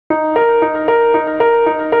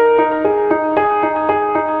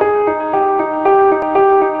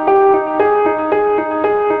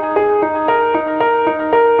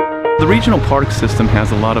regional park system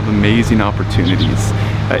has a lot of amazing opportunities.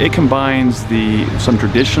 It combines some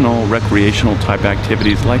traditional recreational type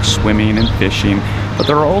activities like swimming and fishing, but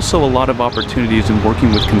there are also a lot of opportunities in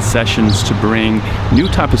working with concessions to bring new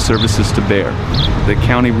type of services to bear. The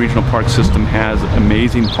county regional park system has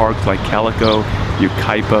amazing parks like Calico,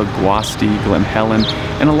 Yucaipa, Guasti, Glen Helen,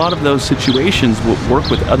 and a lot of those situations will work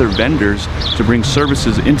with other vendors to bring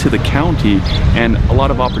services into the county and a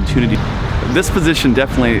lot of opportunity. This position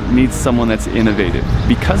definitely needs someone that's innovative.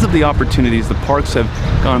 Because of the opportunities, the parks have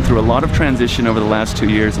gone through a lot of transition over the last 2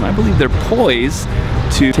 years, and I believe they're poised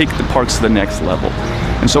to take the parks to the next level.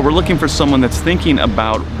 And so we're looking for someone that's thinking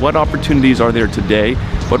about what opportunities are there today,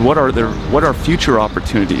 but what are future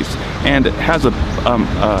opportunities, and has a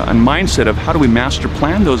mindset of how do we master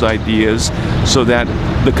plan those ideas so that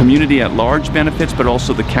the community at large benefits, but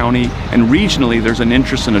also the county, and regionally there's an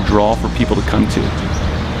interest and a draw for people to come to.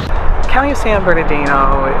 County of San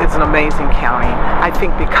Bernardino is an amazing county, I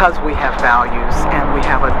think, because we have values and we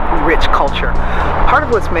have a rich culture. Part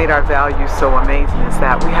of what's made our values so amazing is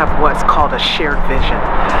that we have what's called a shared vision.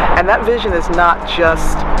 And that vision is not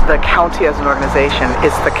just the county as an organization,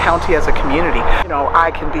 it's the county as a community. You know,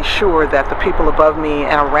 I can be sure that the people above me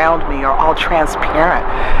and around me are all transparent,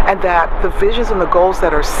 and that the visions and the goals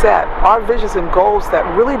that are set are visions and goals that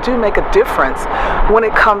really do make a difference when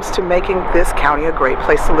it comes to making this county a great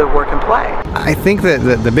place to live, work, and play. I think that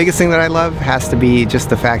the biggest thing that I love has to be just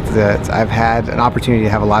the fact that I've had an opportunity to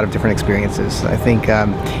have a lot of different experiences. I think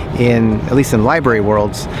at least in library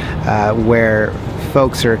worlds, where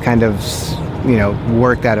folks are kind of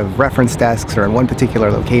worked out of reference desks or in one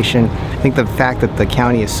particular location. I think the fact that the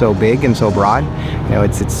county is so big and so broad,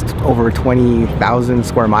 it's over 20,000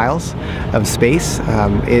 square miles of space.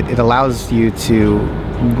 It allows you to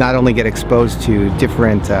not only get exposed to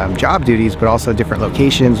different job duties, but also different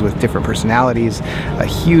locations with different personalities, a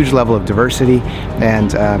huge level of diversity,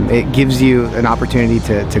 and it gives you an opportunity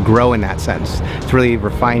to grow in that sense, to really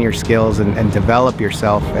refine your skills and develop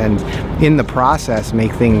yourself, and in the process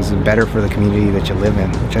make things better for the community that you live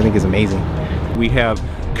in, which I think is amazing. We have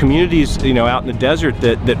communities, out in the desert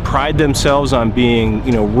that pride themselves on being,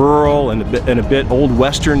 rural and a bit old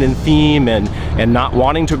Western in theme, and not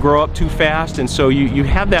wanting to grow up too fast. And so you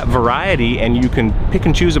have that variety, and you can pick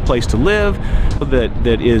and choose a place to live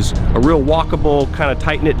that is a real walkable, kind of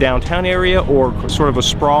tight-knit downtown area, or sort of a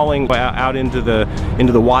sprawling out into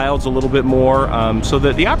the wilds a little bit more. So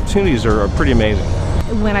that the opportunities are pretty amazing.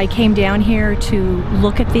 When I came down here to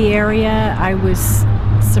look at the area, I was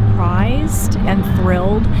surprised and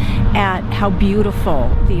thrilled at how beautiful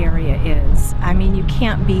the area is. I mean, you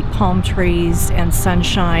can't beat palm trees and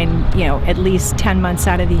sunshine, at least 10 months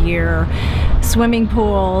out of the year. Swimming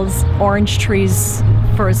pools, orange trees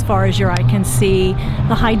for as far as your eye can see,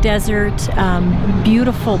 the high desert,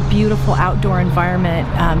 beautiful, beautiful outdoor environment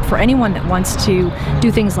for anyone that wants to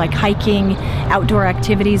do things like hiking, outdoor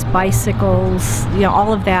activities, bicycles,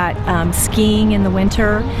 all of that, skiing in the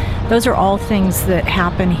winter. Those are all things that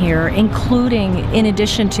happen here, including, in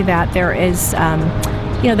addition to that, there is,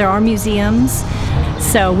 there are museums.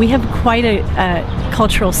 So we have quite a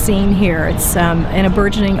cultural scene here. It's in a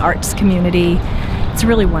burgeoning arts community. It's a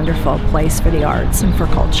really wonderful place for the arts and for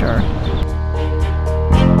culture.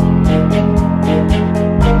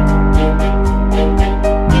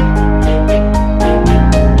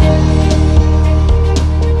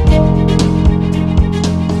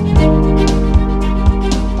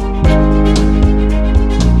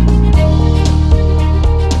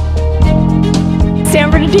 San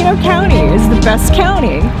Bernardino County is the best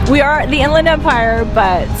county. We are the Inland Empire,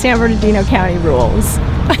 but San Bernardino County rules.